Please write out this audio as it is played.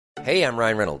Hey, I'm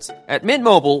Ryan Reynolds. At Mint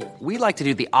Mobile, we like to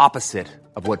do the opposite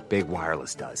of what Big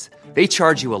Wireless does. They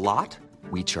charge you a lot,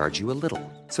 we charge you a little.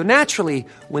 So naturally,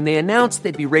 when they announced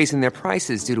they'd be raising their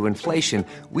prices due to inflation,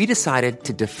 we decided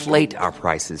to deflate our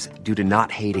prices due to not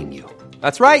hating you.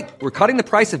 That's right. We're cutting the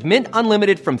price of Mint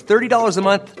Unlimited from $30 a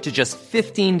month to just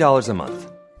 $15 a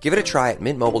month. Give it a try at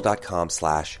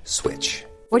mintmobile.com/switch.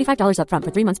 $45 up front for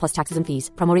 3 months plus taxes and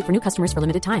fees. Promo rate for new customers for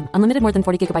limited time. Unlimited more than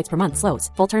 40 gigabytes per month. Slows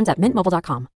full terms at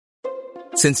mintmobile.com.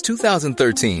 Since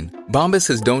 2013, Bombas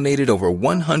has donated over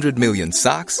 100 million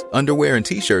socks, underwear, and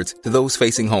T-shirts to those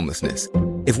facing homelessness.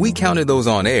 If we counted those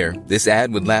on air, this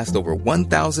ad would last over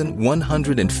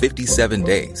 1,157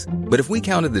 days. But if we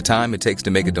counted the time it takes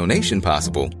to make a donation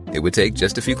possible, it would take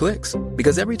just a few clicks.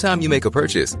 Because every time you make a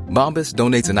purchase, Bombas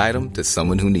donates an item to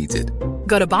someone who needs it.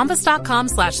 Go to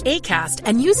bombas.com/ACAST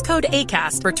and use code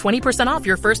ACAST for 20% off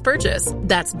your first purchase.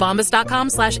 That's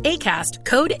bombas.com/ACAST,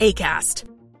 code ACAST.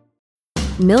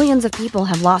 Millions of people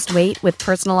have lost weight with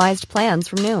personalized plans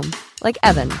from Noom. Like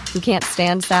Evan, who can't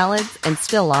stand salads and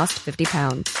still lost 50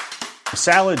 pounds.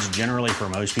 Salads generally for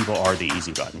most people are the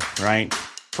easy button, right?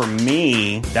 For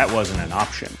me, that wasn't an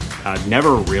option. I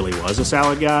never really was a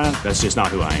salad guy. That's just not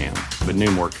who I am. But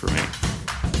Noom worked for me.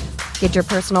 Get your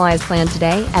personalized plan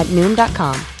today at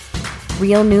Noom.com.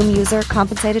 Real Noom user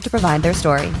compensated to provide their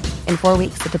story. In 4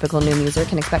 weeks, the typical Noom user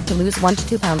can expect to lose 1 to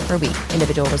 2 pounds per week.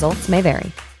 Individual results may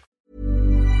vary.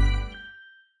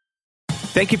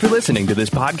 Thank you for listening to this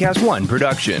Podcast One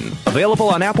production. Available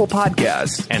on Apple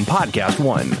Podcasts and Podcast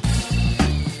One.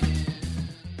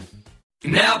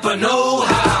 Napa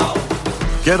know-how.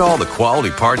 Get all the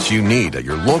quality parts you need at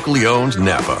your locally owned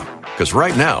Napa. Because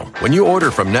right now, when you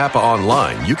order from Napa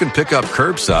online, you can pick up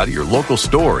curbside at your local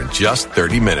store in just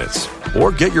 30 minutes.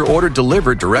 Or get your order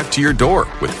delivered direct to your door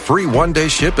with free one-day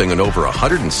shipping and over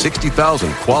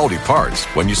 160,000 quality parts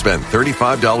when you spend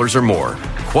 $35 or more.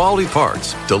 Quality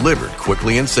parts delivered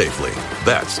quickly and safely.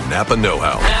 That's Napa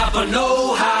know-how. Napa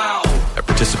know-how. At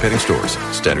participating stores,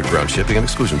 standard ground shipping and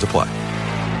exclusions apply.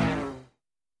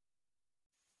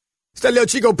 It's that little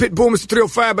Chico Pitbull, Mr.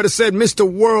 305, but it said Mr.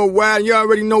 Worldwide. You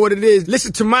already know what it is.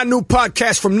 Listen to my new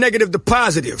podcast, From Negative to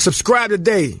Positive. Subscribe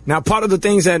today. Now, part of the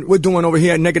things that we're doing over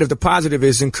here at Negative to Positive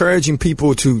is encouraging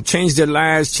people to change their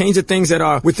lives, change the things that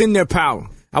are within their power.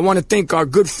 I want to thank our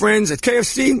good friends at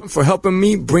KFC for helping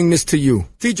me bring this to you.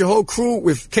 Feed your whole crew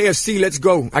with KFC. Let's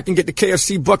go. I can get the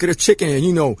KFC bucket of chicken, and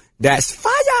you know, that's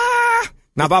fire.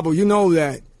 Now, Babu, you know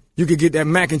that you could get that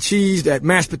mac and cheese, that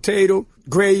mashed potato,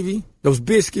 gravy, those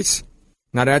biscuits.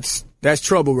 Now, that's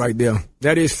trouble right there.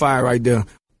 That is fire right there.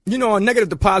 You know, on Negative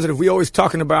to Positive, we always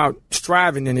talking about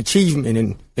striving and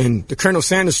achievement, and the Colonel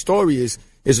Sanders story is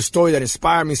a story that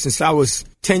inspired me since I was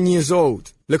 10 years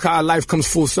old. Look how life comes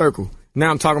full circle.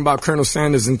 Now I'm talking about Colonel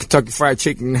Sanders and Kentucky Fried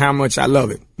Chicken and how much I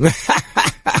love it.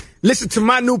 Listen to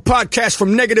my new podcast,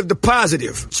 From Negative to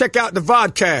Positive. Check out the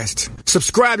vodcast.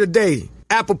 Subscribe today.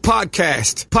 Apple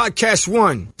Podcast, Podcast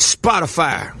One,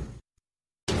 Spotify.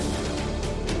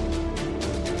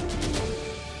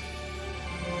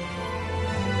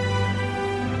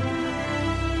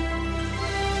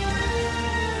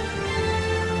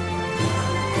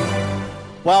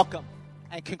 Welcome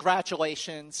and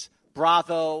congratulations.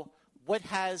 Bravo. What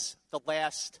has the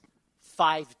last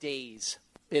 5 days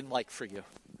been like for you?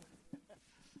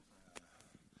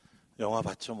 영화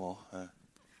봤죠 뭐.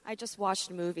 I just watched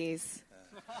movies.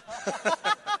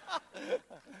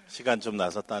 시간 좀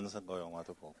나서 딴 거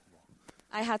영화도 보고.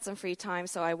 I had some free time,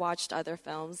 so I watched other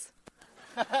films.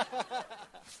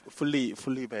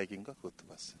 플리백인가 그것도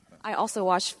봤어요. I also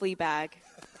watched Fleabag.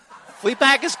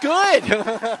 Fleabag is good.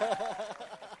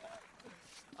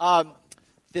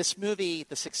 This movie,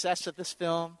 the success of this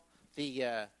film, the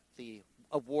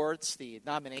awards, the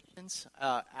nominations,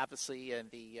 obviously,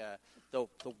 and the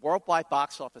worldwide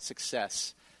box office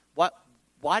success.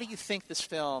 Why do you think this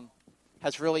film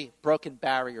has really broken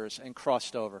barriers and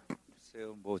crossed over?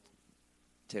 글쎄요, 뭐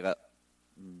제가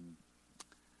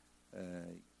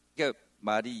그러니까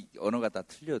말이 언어가 다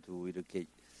틀려도 이렇게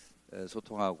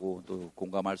소통하고 또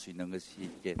공감할 수 있는 것이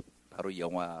이게 바로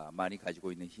영화만이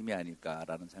가지고 있는 힘이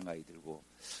아닐까라는 생각이 들고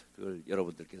그걸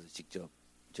여러분들께서 직접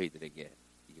저희들에게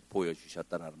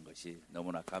보여주셨다는 것이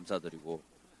너무나 감사드리고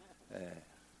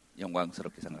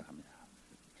영광스럽게 생각합니다.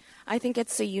 I think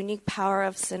it's the unique power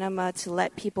of cinema to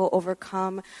let people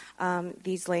overcome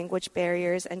these language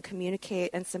barriers and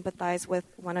communicate and sympathize with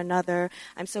one another.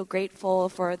 I'm so grateful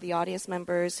for the audience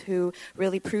members who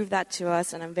really proved that to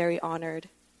us, and I'm very honored.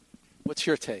 What's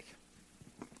your take?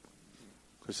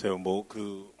 글쎄요, 뭐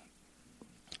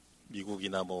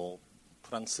미국이나 뭐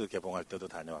프랑스 개봉할 때도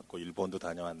다녀왔고 일본도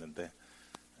다녀왔는데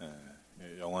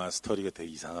영화 스토리가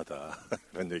되게 이상하다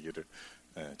그런 얘기를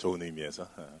좋은 의미에서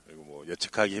그리고 뭐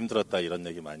예측하기 힘들었다 이런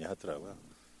얘기 많이 하더라고요.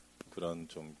 그런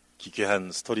좀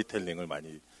기괴한 스토리텔링을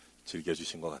많이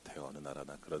즐겨주신 것 같아요. 어느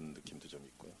나라나 그런 느낌도 좀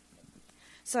있고요.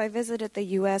 So I visited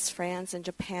the U.S., France, and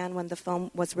Japan when the film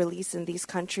was released in these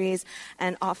countries,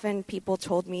 and often people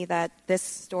told me that this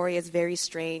story is very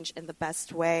strange in the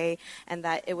best way, and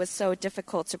that it was so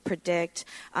difficult to predict.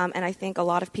 And I think a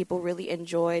lot of people really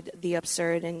enjoyed the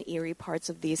absurd and eerie parts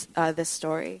of this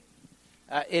story.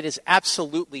 It is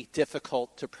absolutely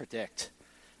difficult to predict,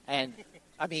 and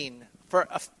I mean, for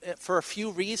a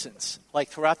few reasons. Like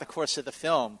throughout the course of the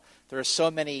film, there are so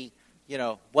many,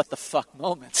 what the fuck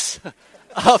moments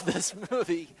of this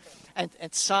movie. And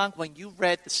Sang, when you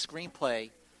read the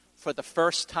screenplay for the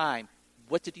first time,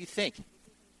 what did you think?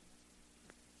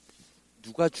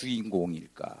 누가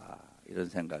주인공일까 이런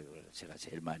생각을 제가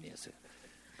제일 많이 했어요.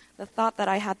 The thought that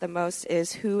I had the most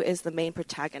is who is the main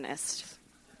protagonist.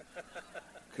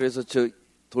 그래서 저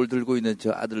돌 들고 있는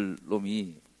저 아들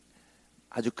놈이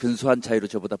아주 근소한 차이로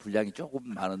저보다 분량이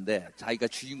조금 많은데 자기가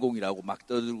주인공이라고 막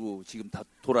떠들고 지금 다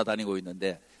돌아다니고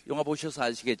있는데 영화 보셔서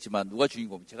아시겠지만 누가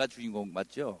주인공? 제가 주인공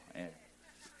맞죠? 예.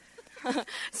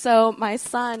 So my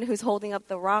son, who's holding up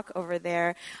the rock over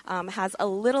there, has a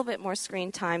little bit more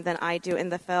screen time than I do in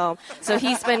the film. So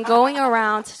he's been going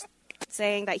around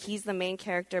saying that he's the main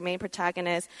character, main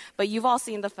protagonist. But you've all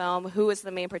seen the film. Who is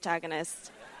the main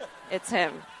protagonist? It's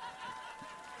him.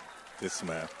 This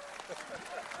man.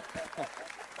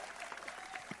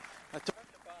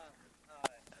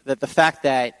 The fact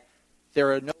that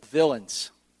there are no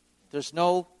villains. There's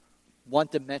no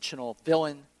one-dimensional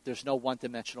villain. There's no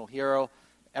one-dimensional hero.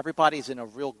 Everybody's in a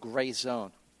real gray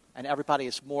zone. And everybody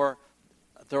is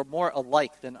they're more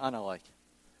alike than unalike.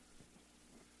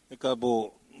 그러니까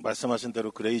뭐 말씀하신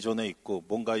대로 그레이 존에 있고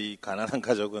뭔가 이 가난한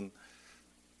가족은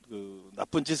그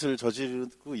나쁜 짓을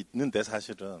저지르고 있는데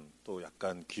사실은 또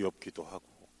약간 귀엽기도 하고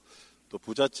또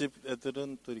부잣집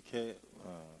애들은 또 이렇게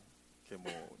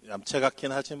뭐 얌체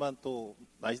같긴 하지만 또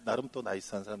나름 또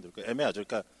나이스한 사람들 애매하죠.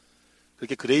 그러니까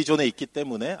그렇게 그레이 존에 있기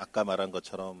때문에 아까 말한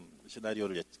것처럼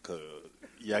시나리오를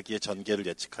이야기의 전개를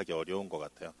예측하기 어려운 것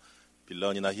같아요.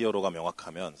 빌런이나 히어로가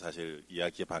명확하면 사실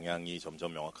이야기의 방향이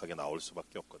점점 명확하게 나올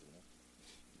수밖에 없거든요.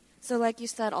 So like you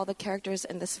said, all the characters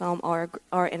in this film are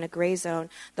in a gray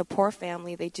zone. The poor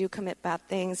family, they do commit bad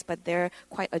things, but they're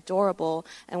quite adorable.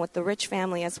 And with the rich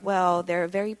family as well, they're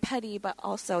very petty, but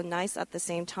also nice at the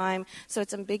same time. So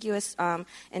it's ambiguous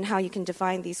in how you can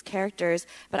define these characters.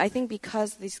 But I think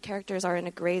because these characters are in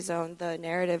a gray zone, the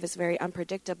narrative is very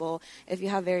unpredictable. If you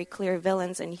have very clear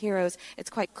villains and heroes, it's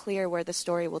quite clear where the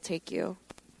story will take you.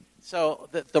 So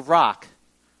the Rock,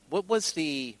 what's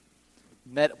the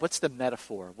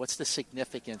metaphor? What's the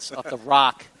significance of the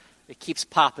rock? It keeps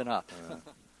popping up.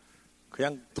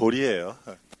 그냥 돌이에요.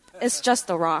 It's just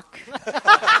the rock.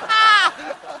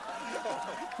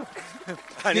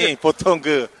 아니 보통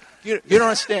그 You don't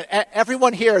understand.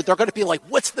 Everyone here, they're going to be like,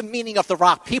 what's the meaning of the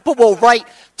rock? People will write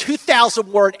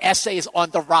 2,000-word essays on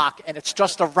the rock, and it's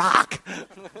just a rock.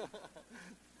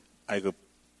 아니 그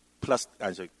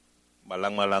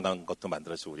말랑말랑한 것도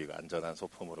만들었지 우리가 안전한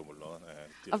소품으로 물론.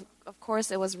 Of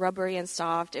course, it was rubbery and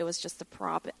soft. It was just a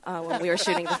prop when we were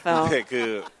shooting the film. 근데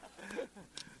그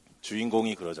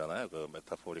주인공이 그러잖아요. 그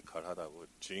메타포리컬하다고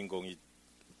주인공이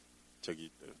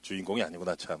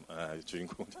아니구나 참.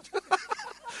 주인공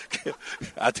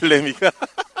아틀레미가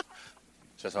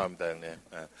죄송합니다 형님.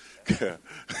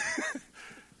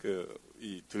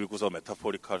 이 들고서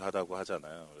메타포리컬하다고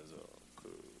하잖아요. 그래서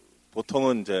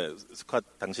보통은 이제 스캇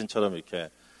당신처럼 이렇게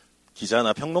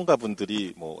기자나 평론가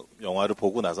분들이 뭐 영화를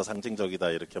보고 나서 상징적이다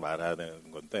이렇게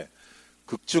말하는 건데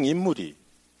극중 인물이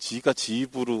지가 지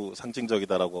입으로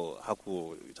상징적이다라고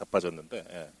하고 자빠졌는데.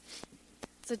 예.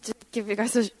 So to give you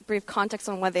guys a brief context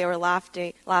on why they were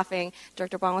laughing,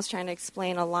 Director Bong was trying to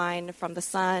explain a line from The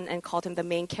Sun and called him the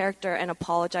main character and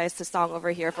apologized to Song over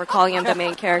here for calling him the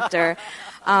main character.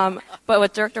 But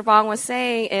what Director Bong was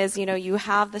saying is, you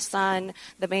have the Sun,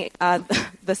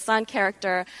 the Sun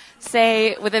character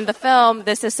say within the film,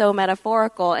 this is so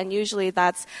metaphorical, and usually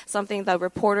that's something the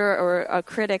reporter or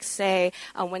critics say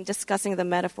when discussing the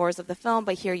metaphors of the film,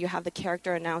 but here you have the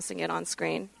character announcing it on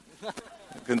screen.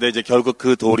 근데 이제 결국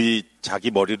그 돌이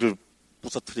자기 머리를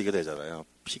부서뜨리게 되잖아요.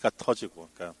 피가 터지고.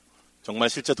 그러니까 정말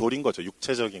실제 돌인 거죠.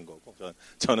 육체적인 거고.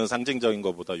 저는 상징적인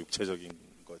것보다 육체적인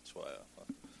거 좋아요.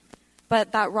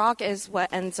 But that rock is what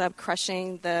ends up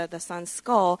crushing the Sun's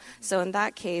skull. So in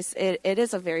that case, it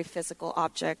is a very physical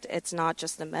object. It's not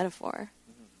just a metaphor.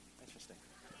 Interesting.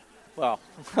 Well,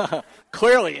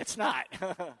 clearly it's not.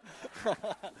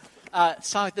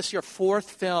 Song, this is your fourth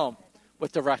film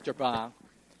with director Bong.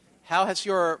 How has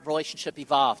your relationship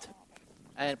evolved?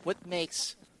 And what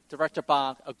makes director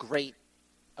Bong a great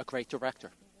director?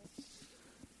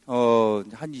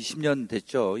 한 20년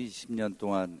됐죠. 20년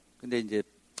동안. 근데 이제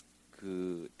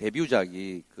그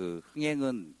데뷔작이 그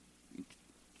흥행은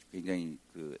굉장히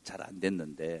그 잘 안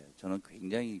됐는데 저는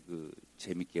굉장히 그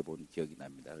재밌게 본 기억이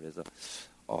납니다. 그래서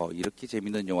이렇게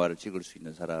재밌는 영화를 찍을 수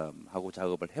있는 사람하고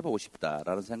작업을 해보고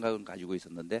싶다라는 생각은 가지고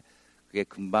있었는데 그게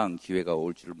금방 기회가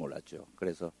올 줄을 몰랐죠.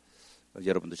 그래서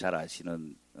여러분도 잘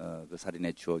아시는 그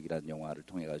살인의 추억이라는 영화를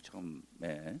통해 가지고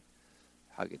처음에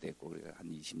하게 됐고 한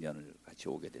 20년을 같이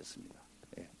오게 됐습니다.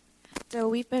 예. So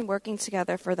we've been working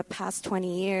together for the past 20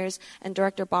 years, and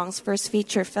director Bong's first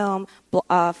feature film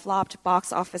flopped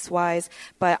box office-wise,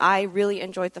 but I really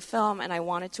enjoyed the film, and I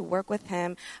wanted to work with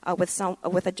him,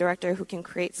 with a director who can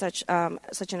create such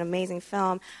an amazing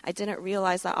film. I didn't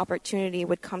realize that opportunity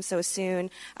would come so soon.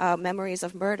 Memories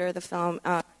of Murder, the film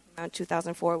around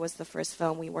 2004, was the first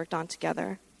film we worked on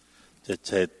together.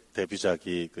 제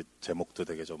데뷔작이 그 제목도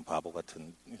되게 좀 바보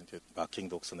같은 마킹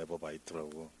독스 네버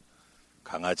바이트라고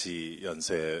강아지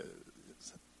연쇄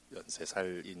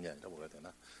살인이 아니라 뭐라 해야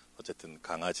되나 어쨌든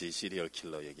강아지 시리얼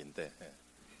킬러 얘기인데. 예.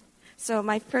 So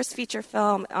my first feature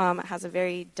film has a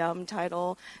very dumb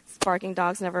title, Barking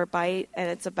Dogs Never Bite, and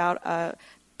it's about a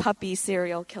puppy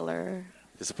serial killer.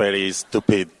 It's a very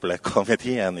stupid black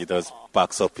comedy and it was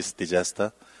box office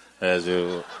disaster.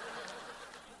 그래가지고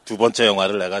두 번째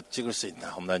영화를 내가 찍을 수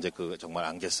있나 없나 이제 그 정말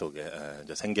안개 속에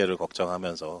이제 생계를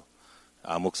걱정하면서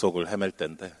암흑 속을 헤맬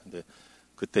때인데, 근데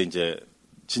그때 이제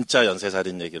진짜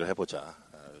연쇄살인 얘기를 해보자.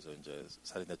 그래서 이제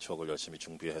살인의 추억을 열심히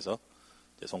준비해서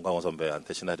이제 송강호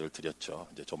선배한테 시나리오를 드렸죠.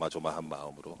 이제 조마조마한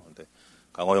마음으로. 근데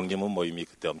강호 형님은 뭐 이미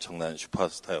그때 엄청난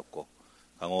슈퍼스타였고,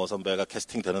 강호 선배가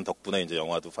캐스팅되는 덕분에 이제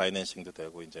영화도 파이낸싱도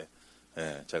되고 이제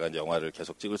제가 이제 영화를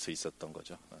계속 찍을 수 있었던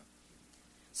거죠.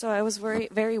 So I was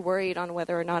very worried on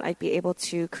whether or not I'd be able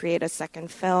to create a second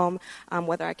film,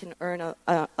 whether I can earn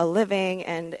a living,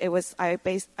 and it was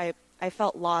I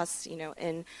felt lost,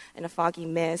 in a foggy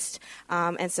mist,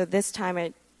 and so this time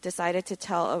I decided to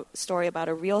tell a story about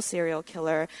a real serial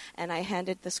killer, and I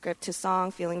handed the script to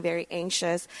Song, feeling very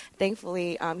anxious.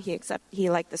 Thankfully, he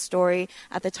liked the story.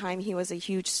 At the time, he was a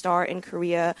huge star in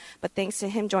Korea, but thanks to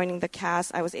him joining the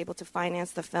cast, I was able to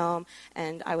finance the film,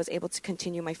 and I was able to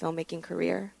continue my filmmaking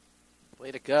career.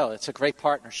 Way to go. It's a great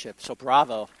partnership, so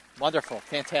bravo. Wonderful.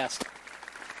 Fantastic.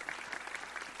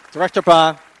 Director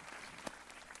Bong,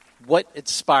 what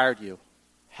inspired you?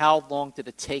 How long did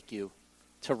it take you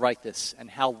to write this, and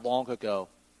how long ago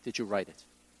did you write it?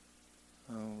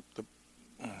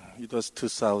 It was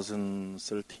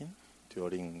 2013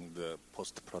 during the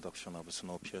post-production of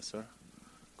Snowpiercer.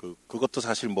 그것도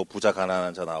사실 뭐 부자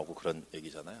가난한 자 나오고 그런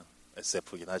얘기잖아요.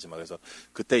 SF긴 하지만 그래서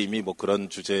그때 이미 뭐 그런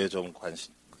주제에 좀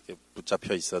관심 그게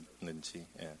붙잡혀 있었는지.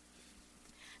 예.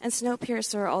 And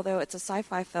Snowpiercer, although it's a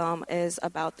sci-fi film, is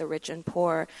about the rich and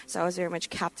poor. So I was very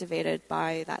much captivated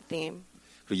by that theme.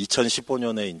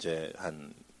 2015년에 이제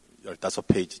한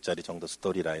 15페이지짜리 정도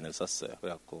스토리 라인을 썼어요.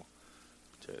 그래갖고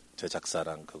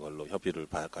제작사랑 그걸로 협의를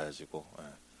봐가지고.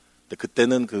 근데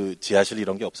그때는 그 지하실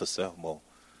이런 게 없었어요. 뭐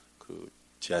그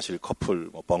지하실 커플,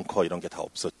 뭐 벙커 이런 게 다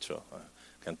없었죠.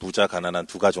 그냥 부자 가난한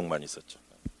두 가족만 있었죠.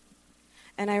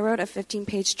 And I wrote a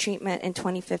 15-page treatment in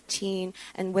 2015,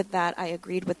 and with that, I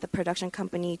agreed with the production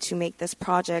company to make this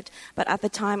project. But at the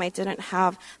time, I didn't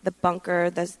have the bunker,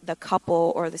 the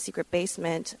couple, or the secret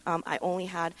basement. I only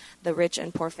had the rich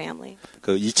and poor family.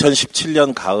 그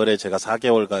 2017년 가을에 제가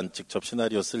 4개월간 직접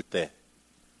시나리오 쓸 때,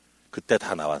 그때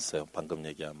다 나왔어요. 방금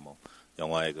얘기한 뭐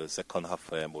영화의 그 세컨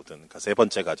하프의 모든 그 세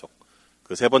번째 가족.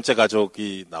 그 세 번째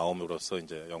가족이 나옴으로써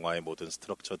이제 영화의 모든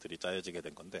스트럭처들이 짜여지게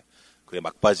된 건데 그게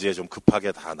막바지에 좀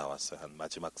급하게 다 나왔어요. 한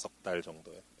마지막 석 달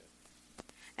정도에.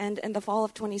 And in the fall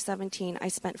of 2017, I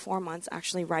spent 4 months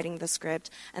actually writing the script,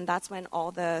 and that's when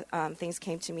all the things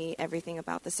came to me, everything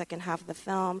about the second half of the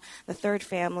film, the third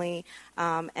family,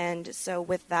 and so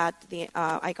with that,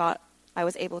 I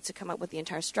was able to come up with the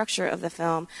entire structure of the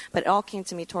film, but it all came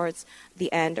to me towards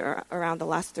the end or around the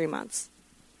last 3 months.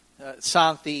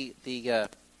 Sang, the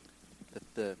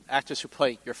actors who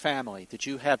play your family, did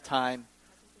you have time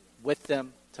with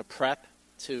them to prep,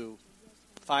 to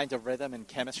find a rhythm and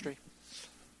chemistry?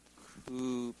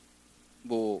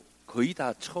 뭐 거의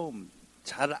다 처음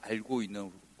잘 알고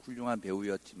있는 훌륭한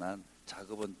배우였지만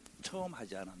작업은 처음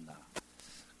하지 않았나.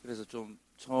 그래서 좀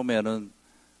처음에는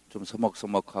좀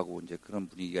서먹서먹하고 이제 그런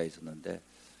분위기가 있었는데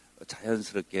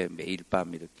자연스럽게 매일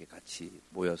밤 이렇게 같이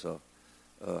모여서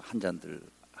한 잔들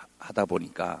하다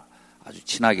보니까 아주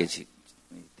친하게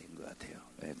된 것 같아요.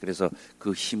 네, 그래서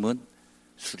그 힘은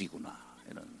술이구나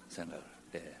이런 생각을.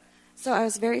 네. So I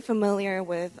was very familiar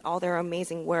with all their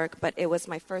amazing work, but it was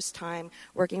my first time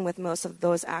working with most of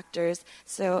those actors.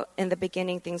 So in the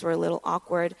beginning, things were a little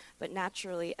awkward, but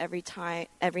naturally, every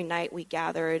night we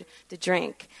gathered to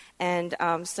drink. And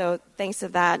so thanks to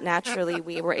that, naturally,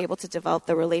 we were able to develop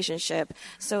the relationship.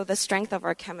 So the strength of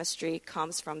our chemistry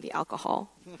comes from the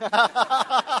alcohol.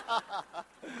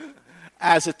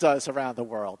 As it does around the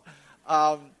world.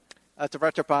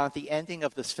 Director Bond, the ending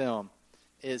of this film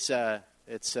is...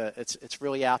 It's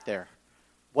really out there.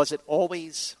 Was it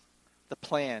always the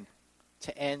plan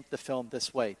to end the film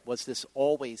this way? Was this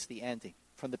always the ending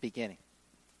from the beginning?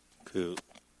 그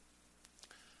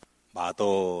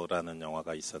마더라는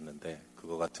영화가 있었는데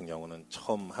그거 같은 경우는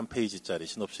처음 한 페이지짜리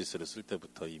시놉시스를 쓸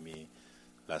때부터 이미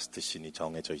라스트 씬이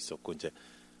정해져 있었고 이제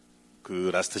그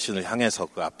라스트 씬을 향해서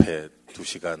그 앞에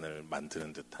 2시간을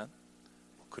만드는 듯한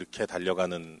그렇게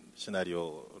달려가는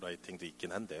시나리오 라이팅도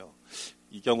있긴 한데요.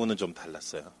 이 경우는 좀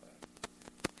달랐어요.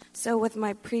 So with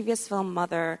my previous film,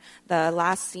 Mother, the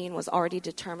last scene was already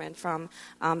determined from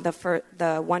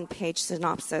the one-page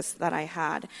synopsis that I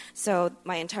had. So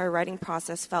my entire writing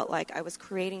process felt like I was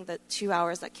creating the 2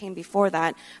 hours that came before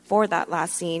that for that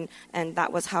last scene, and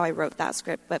that was how I wrote that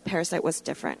script. But Parasite was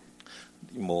different.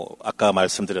 뭐 아까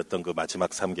말씀드렸던 그 마지막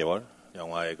 3개월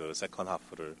영화의 그 세컨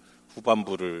하프를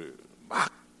후반부를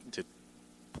막 이제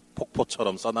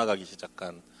폭포처럼 써나가기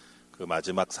시작한 그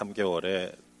마지막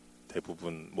 3개월에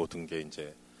대부분 모든 게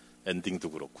이제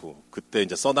엔딩도 그렇고 그때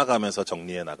이제 써나가면서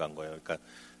정리해 나간 거예요. 그러니까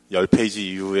 10페이지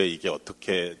이후에 이게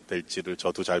어떻게 될지를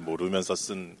저도 잘 모르면서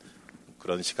쓴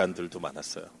그런 시간들도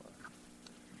많았어요.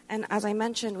 And as I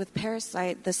mentioned with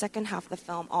Parasite, the second half of the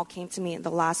film all came to me in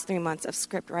the last 3 months of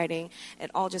script writing.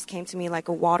 It all just came to me like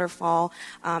a waterfall,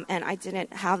 and I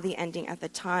didn't have the ending at the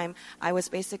time. I was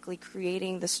basically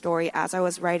creating the story as I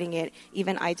was writing it.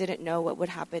 Even I didn't know what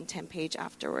would happen 10 page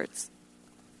afterwards.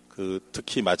 그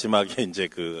특히 마지막에 이제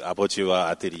그 아버지와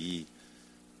아들이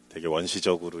되게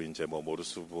원시적으로 이제 뭐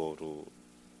모르스보로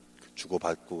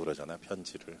주고받고 그러잖아요,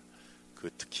 편지를. 그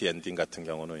특히 엔딩 같은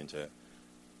경우는 이제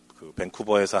그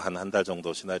밴쿠버에서 한 달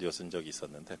정도 시나리오 쓴 적이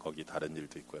있었는데 거기 다른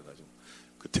일도 있고 해가지고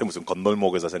그때 무슨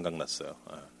건널목에서 생각났어요.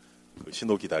 그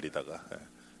신호 기다리다가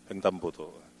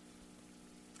횡단보도.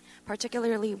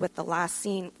 Particularly with the last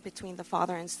scene between the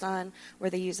father and son, where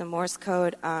they use a Morse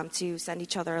code to send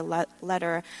each other a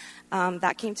letter,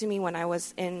 that came to me when I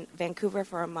was in Vancouver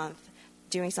for a month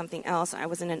doing something else. I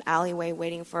was in an alleyway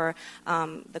waiting for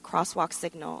the crosswalk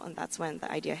signal, and that's when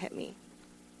the idea hit me.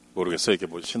 모르겠어요. 이게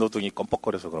뭐 신호등이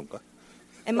껌뻑거려서 그런가?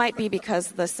 It might be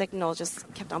because the signal just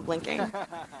kept on blinking.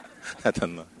 I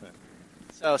don't know.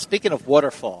 So speaking of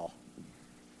waterfall,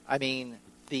 I mean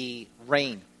the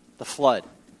rain, the flood.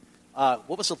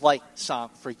 What was it like, Sang,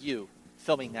 for you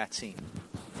filming that scene?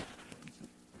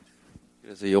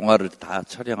 그래서 영화를 다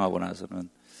촬영하고 나서는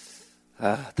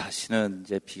다시는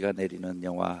이제 비가 내리는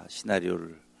영화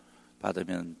시나리오를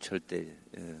받으면 절대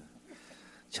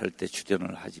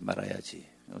출연을 하지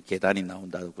말아야지. 계단이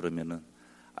나온다고 그러면은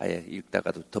아예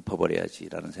읽다가도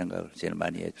덮어버려야지라는 생각을 제일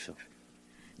많이 했죠.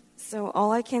 So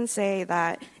all I can say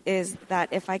is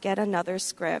that if I get another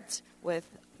script with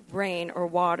rain or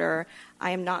water,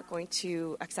 I am not going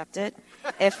to accept it.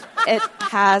 If it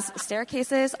has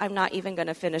staircases, I'm not even going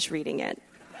to finish reading it.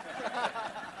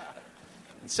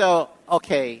 So,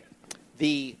 okay,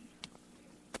 the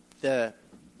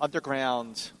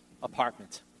underground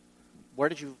apartment. Where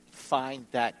did you find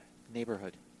that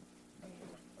neighborhood?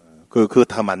 그거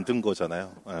다 만든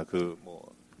거잖아요. 그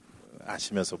뭐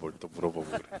아시면서 뭘 또 물어보고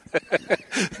그래.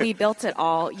 We built it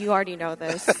all. You already know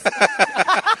this.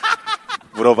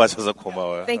 물어봐줘서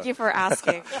고마워요. Thank you for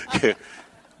asking.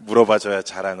 물어봐줘야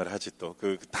자랑을 하지 또.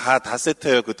 그 다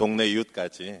세트예요. 그 동네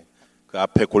이웃까지. 그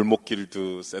앞에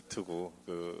골목길도 세트고.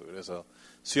 그래서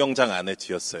수영장 안에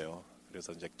지었어요.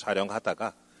 그래서 이제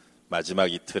촬영하다가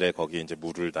마지막 이틀에 거기 이제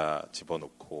물을 다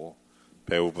집어넣고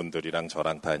배우분들이랑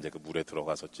저랑 다 이제 그 물에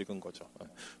들어가서 찍은 거죠.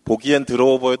 보기엔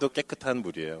더러워 보여도 깨끗한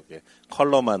물이에요.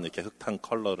 컬러만 이렇게 흑탕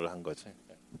컬러를 한 거지.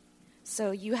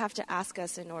 So you have to ask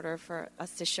us in order for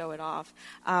us to show it off.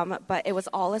 But it was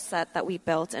all a set that we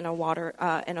built in a water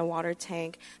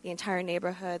tank. The entire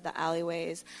neighborhood, the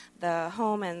alleyways, the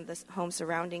home and the home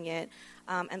surrounding it.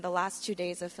 And the last 2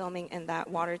 days of filming in that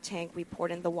water tank, we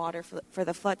poured in the water for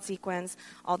the flood sequence.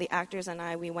 All the actors and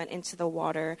I, we went into the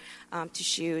water to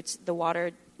shoot. The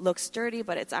water looks dirty,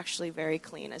 but it's actually very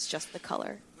clean. It's just the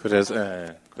color.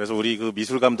 그래서 우리 그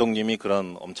미술 감독님이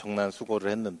그런 엄청난 수고를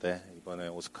했는데 이번에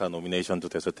오스카 노미네이션도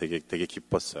돼서 되게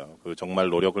기뻤어요. 그 정말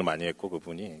노력을 많이 했고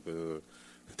그분이 그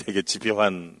되게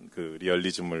집요한 그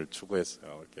리얼리즘을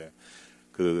추구했어요. 이렇게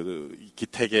그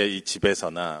기택의 이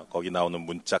집에서나 거기 나오는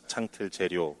문짝 창틀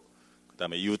재료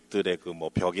그다음에 이웃들의 그 뭐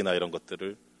벽이나 이런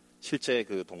것들을 실제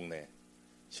그 동네,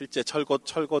 실제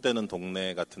철거되는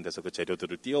동네 같은 데서 그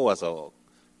재료들을 띄워와서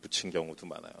붙인 경우도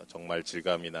많아요. 정말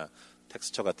질감이나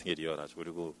텍스처 같은 게 리얼하죠.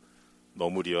 그리고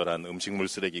너무 리얼한 음식물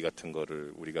쓰레기 같은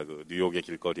거를 우리가 그 뉴욕의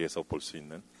길거리에서 볼 수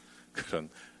있는 그런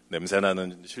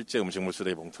냄새나는 실제 음식물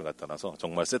쓰레기 봉투를 갖다 놔서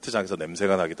정말 세트장에서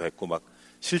냄새가 나기도 했고 막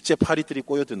실제 파리들이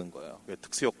꼬여드는 거예요.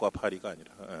 특수효과 파리가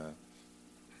아니라.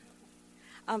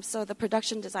 So the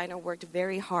production designer worked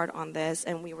very hard on this,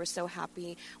 and we were so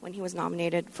happy when he was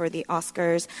nominated for the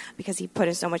Oscars because he put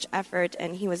in so much effort,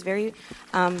 and he was very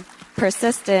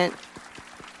persistent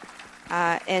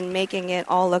in making it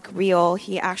all look real.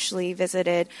 He actually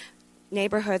visited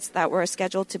neighborhoods that were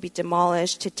scheduled to be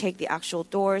demolished to take the actual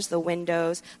doors, the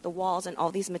windows, the walls, and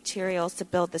all these materials to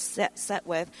build the set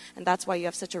with. And that's why you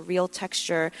have such a real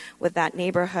texture with that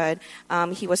neighborhood.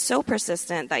 He was so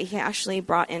persistent that he actually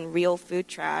brought in real food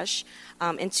trash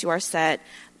into our set,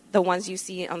 the ones you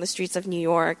see on the streets of New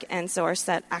York. And so our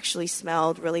set actually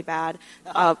smelled really bad.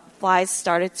 Flies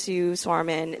started to swarm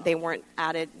in. They weren't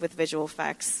added with visual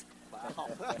effects.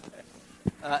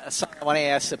 So I want to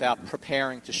ask about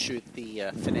preparing to shoot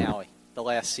the finale, the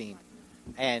last scene,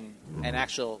 and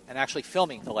actually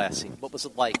filming the last scene. What was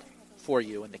it like for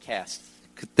you and the cast?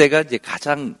 그때가 이제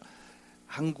가장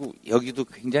여기도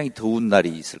굉장히 더운 날이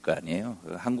있을 거 아니에요.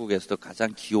 한국에서도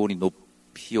가장 기온이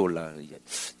높이 올라가는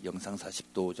영상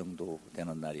 40도 정도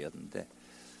되는 날이었는데,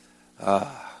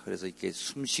 그래서 이렇게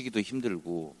숨쉬기도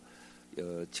힘들고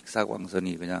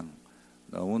직사광선이 그냥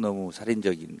너무너무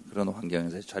살인적인 그런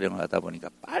환경에서 촬영을 하다 보니까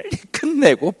빨리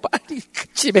끝내고 빨리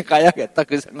집에 가야겠다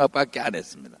그 생각밖에 안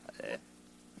했습니다.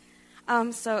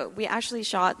 So we actually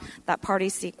shot that party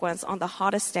sequence on the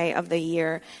hottest day of the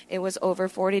year. It was over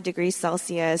 40 degrees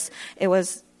Celsius. It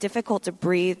was difficult to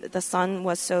breathe. The sun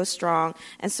was so strong.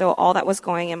 And so all that was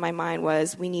going in my mind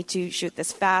was, we need to shoot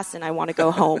this fast and I want to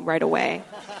go home right away.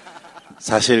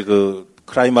 사실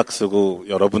클라이막스고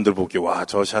여러분들 보기 와,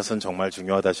 저 샷은 정말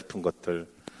중요하다 싶은 것들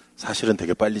사실은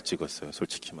되게 빨리 찍었어요.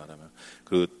 솔직히 말하면.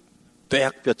 그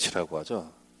떼약볕이라고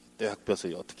하죠.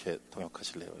 떼약볕을 어떻게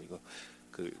통역하실래요? 이거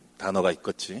그 단어가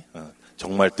있겠지.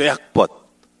 정말 떼약볕,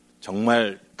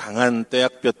 정말 강한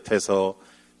떼약볕에서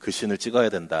그 씬을 찍어야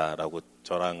된다라고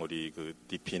저랑 우리 그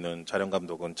DP는 촬영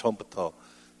감독은 처음부터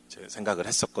제 생각을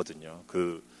했었거든요.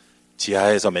 그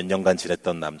지하에서 몇 년간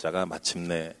지냈던 남자가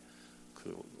마침내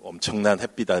그 엄청난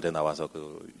햇빛 아래 나와서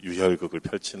그 유혈극을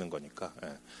펼치는 거니까.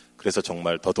 그래서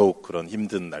정말 더더욱 그런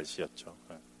힘든 날씨였죠.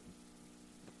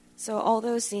 So all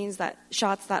those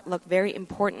shots that look very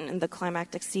important in the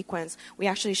climactic sequence, we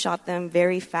actually shot them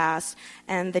very fast.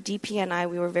 And the DP and I,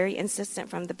 we were very insistent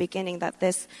from the beginning that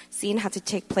this scene had to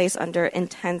take place under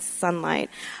intense sunlight.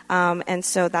 And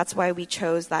so that's why we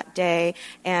chose that day.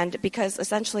 And because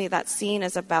essentially that scene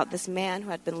is about this man who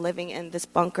had been living in this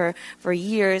bunker for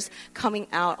years, coming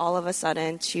out all of a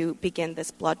sudden to begin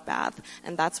this bloodbath.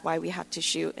 And that's why we had to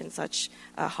shoot in such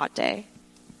a hot day.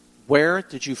 Where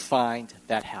did you find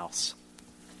that house?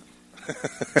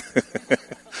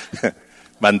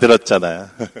 만들었잖아요.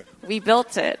 We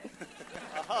built it.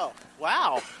 Oh,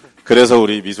 wow. 그래서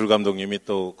우리 미술 감독님이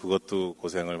또 그것도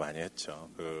고생을 많이 했죠.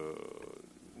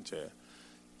 이제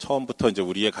처음부터 이제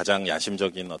우리의 가장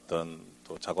야심적인 어떤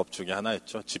또 작업 중에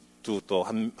하나였죠. 집도 또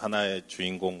하나의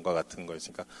주인공과 같은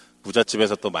거였으니까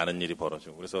부잣집에서 또 많은 일이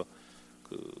벌어지고 그래서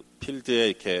그 필드에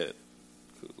이렇게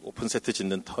그 오픈 세트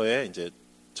짓는 터에 이제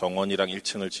정원이랑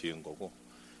 1층을 지은 거고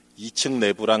 2층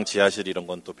내부랑 지하실 이런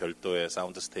건 또 별도의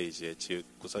사운드 스테이지에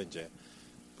지었고서 이제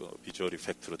그 비주얼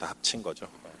이펙트로 다 합친 거죠.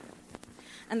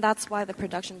 And that's why the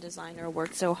production designer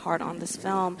worked so hard on this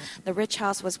film. The Rich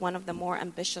House was one of the more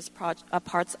ambitious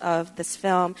parts of this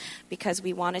film because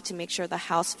we wanted to make sure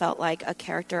the house felt like a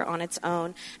character on its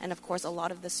own. And of course, a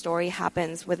lot of the story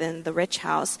happens within the Rich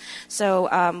House. So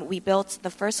we built the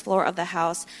first floor of the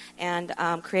house and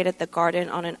created the garden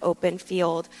on an open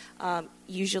field,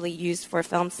 usually used for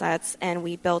film sets. And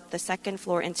we built the second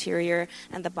floor interior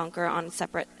and the bunker on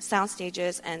separate sound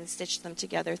stages and stitched them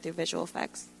together through visual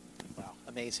effects.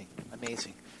 Amazing.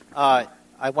 I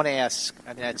want to ask,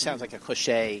 I mean, it sounds like a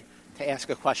cliche to ask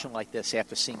a question like this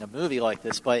after seeing a movie like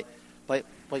this, but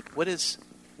what is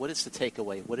the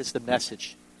takeaway? What is the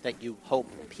message that you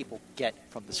hope people get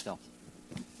from this film?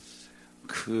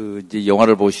 이제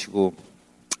영화를 보시고,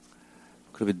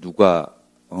 그러면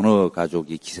어느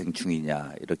가족이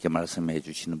기생충이냐, 이렇게 말씀해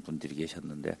주시는 분들이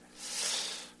계셨는데,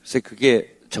 글쎄,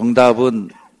 그게 정답은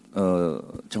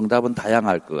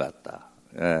다양할 것 같다.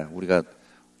 우리가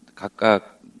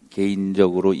각각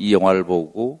개인적으로 이 영화를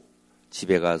보고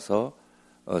집에 가서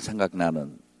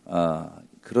생각나는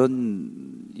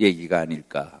그런 얘기가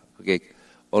아닐까. 그게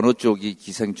어느 쪽이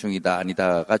기생충이다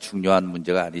아니다가 중요한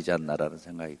문제가 아니지 않나라는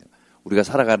생각이 듭니다. 우리가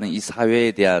살아가는 이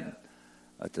사회에 대한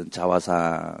어떤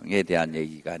자화상에 대한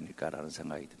얘기가 아닐까라는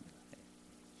생각이 듭니다.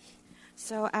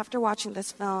 So after watching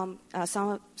this film,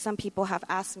 some people have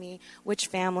asked me which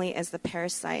family is the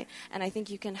parasite, and I think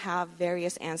you can have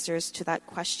various answers to that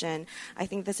question. I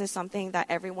think this is something that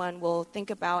everyone will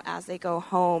think about as they go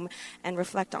home and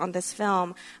reflect on this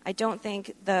film. I don't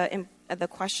think the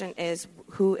question is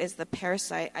who is the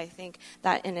parasite. I think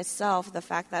that in itself, the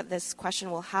fact that this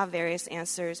question will have various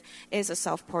answers is a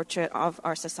self-portrait of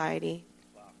our society.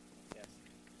 Wow. Yes.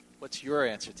 What's your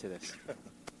answer to this?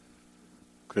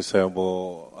 글쎄요,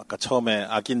 아까 처음에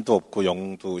악인도 없고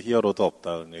영웅도 히어로도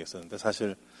없다는 얘기했었는데,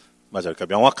 사실, 맞아요. 그러니까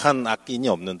명확한 악인이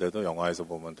없는데도 영화에서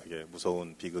보면 되게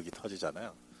무서운 비극이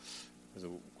터지잖아요. 그래서,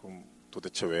 그럼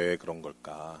도대체 왜 그런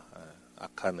걸까?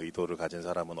 악한 의도를 가진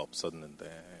사람은 없었는데,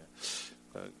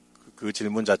 그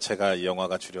질문 자체가 이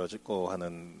영화가 주려지고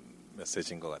하는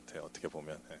메시지인 것 같아요. 어떻게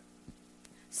보면.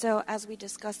 So, as we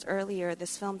discussed earlier,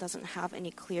 this film doesn't have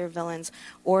any clear villains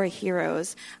or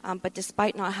heroes, but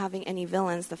despite not having any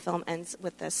villains, the film ends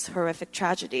with this horrific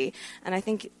tragedy. And I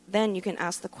think then you can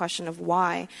ask the question of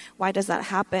why. Why does that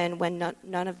happen when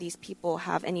none of these people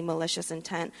have any malicious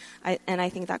intent? And I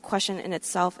think that question in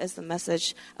itself is the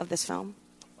message of this film.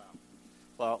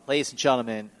 Well, ladies and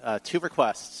gentlemen, two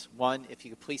requests. One, if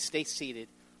you could please stay seated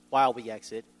while we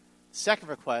exit. Second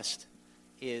request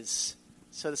is,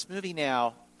 so this movie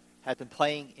now had been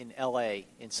playing in L.A.,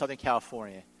 in Southern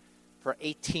California, for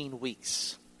 18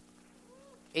 weeks.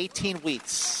 18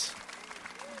 weeks.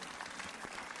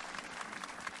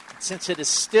 Since it is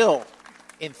still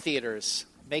in theaters,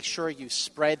 make sure you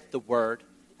spread the word.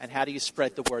 And how do you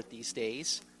spread the word these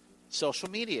days?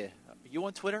 Social media. Are you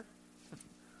on Twitter?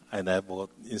 아니, 나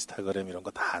인스타그램 이런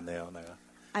거 다 안 해요, 내가.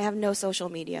 I have no social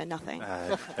media, nothing.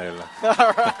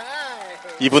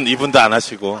 이분도 안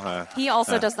하시고. He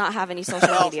also does not have any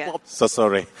social media. So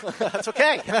sorry. That's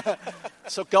okay.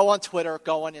 So go on Twitter,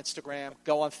 go on Instagram,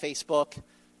 go on Facebook.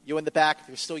 You in the back, if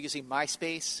you're still using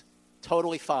MySpace,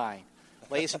 totally fine.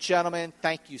 Ladies and gentlemen,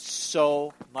 thank you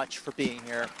so much for being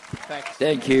here.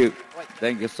 Thank you.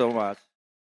 Thank you so much.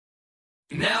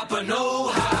 Napa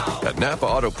Know-How. At Napa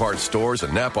Auto Parts stores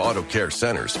and Napa Auto Care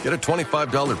Centers, get a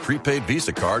 $25 prepaid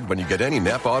Visa card when you get any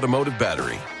Napa Automotive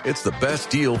battery. It's the best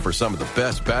deal for some of the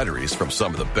best batteries from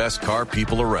some of the best car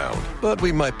people around. But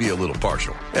we might be a little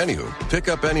partial. Anywho, pick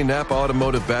up any Napa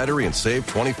Automotive battery and save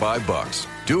 $25.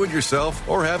 Do it yourself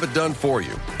or have it done for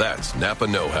you. That's Napa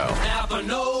Know-How. Napa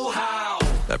Know-How.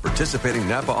 At participating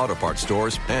Napa Auto Parts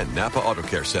stores and Napa Auto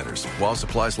Care Centers while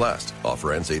supplies last.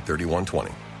 Offer ends 8/31/20.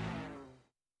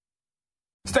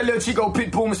 Stellio Chico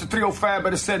Pitbull, Mr. 305,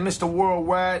 better said Mr.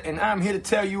 Worldwide, and I'm here to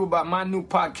tell you about my new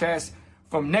podcast,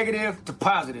 From Negative to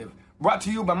Positive, brought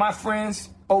to you by my friends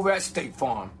over at State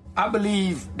Farm. I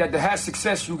believe that to have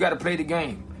success, you got to play the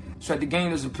game, so that the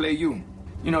game doesn't play you.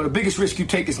 You know, the biggest risk you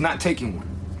take is not taking one.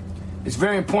 It's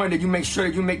very important that you make sure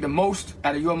that you make the most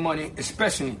out of your money,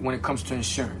 especially when it comes to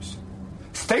insurance.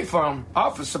 State Farm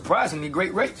offers surprisingly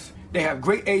great rates. They have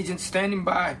great agents standing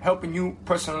by helping you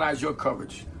personalize your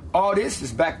coverage. All this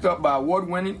is backed up by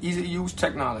award-winning, easy-to-use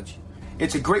technology.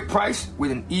 It's a great price with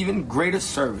an even greater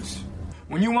service.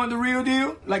 When you want the real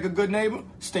deal, like a good neighbor,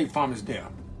 State Farm is there.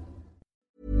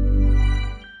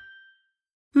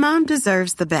 Mom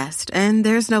deserves the best, and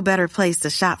there's no better place to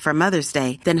shop for Mother's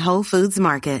Day than Whole Foods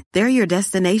Market. They're your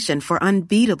destination for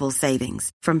unbeatable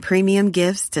savings, from premium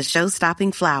gifts to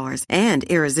show-stopping flowers and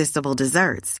irresistible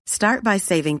desserts. Start by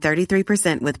saving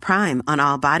 33% with Prime on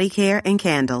all body care and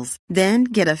candles. Then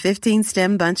get a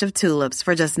 15-stem bunch of tulips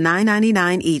for just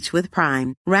 $9.99 each with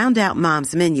Prime. Round out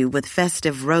Mom's menu with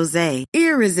festive rosé,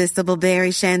 irresistible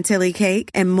berry chantilly cake,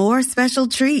 and more special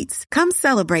treats. Come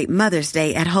celebrate Mother's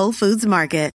Day at Whole Foods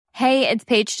Market. Hey, it's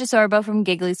Paige DeSorbo from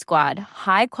Giggly Squad.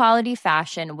 High quality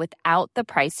fashion without the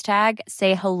price tag.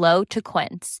 Say hello to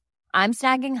Quince. I'm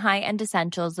snagging high-end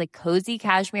essentials like cozy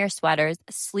cashmere sweaters,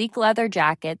 sleek leather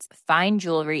jackets, fine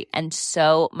jewelry, and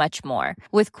so much more.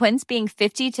 With Quince being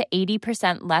 50 to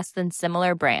 80% less than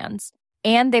similar brands.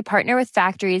 And they partner with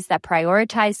factories that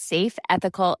prioritize safe,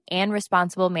 ethical, and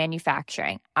responsible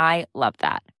manufacturing. I love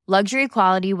that. Luxury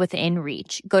quality within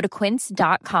reach. Go to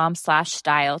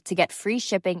quince.com/style to get free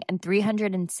shipping and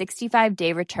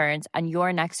 365-day returns on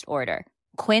your next order.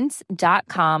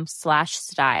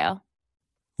 Quince.com/style.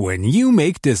 When you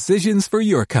make decisions for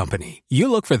your company, you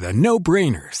look for the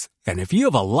no-brainers. And if you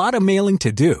have a lot of mailing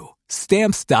to do,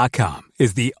 Stamps.com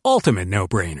is the ultimate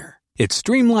no-brainer. It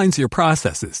streamlines your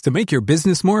processes to make your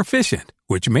business more efficient,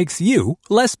 which makes you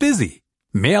less busy.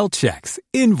 Mail checks,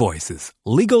 invoices,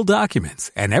 legal documents,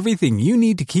 and everything you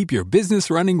need to keep your business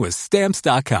running with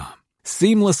Stamps.com.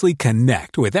 Seamlessly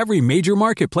connect with every major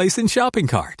marketplace and shopping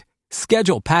cart.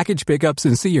 Schedule package pickups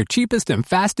and see your cheapest and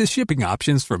fastest shipping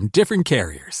options from different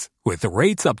carriers, with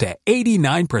rates up to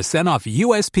 89% off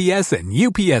USPS and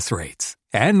UPS rates.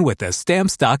 And with the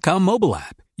Stamps.com mobile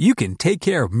app, you can take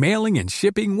care of mailing and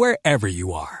shipping wherever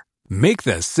you are. Make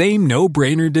the same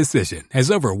no-brainer decision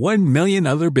as over 1 million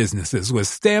other businesses with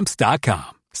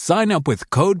Stamps.com. Sign up with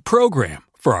code PROGRAM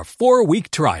for a 4-week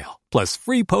trial, plus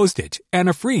free postage and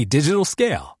a free digital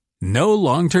scale. No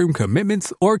long-term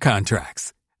commitments or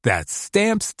contracts. That's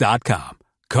Stamps.com.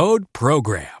 Code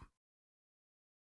PROGRAM.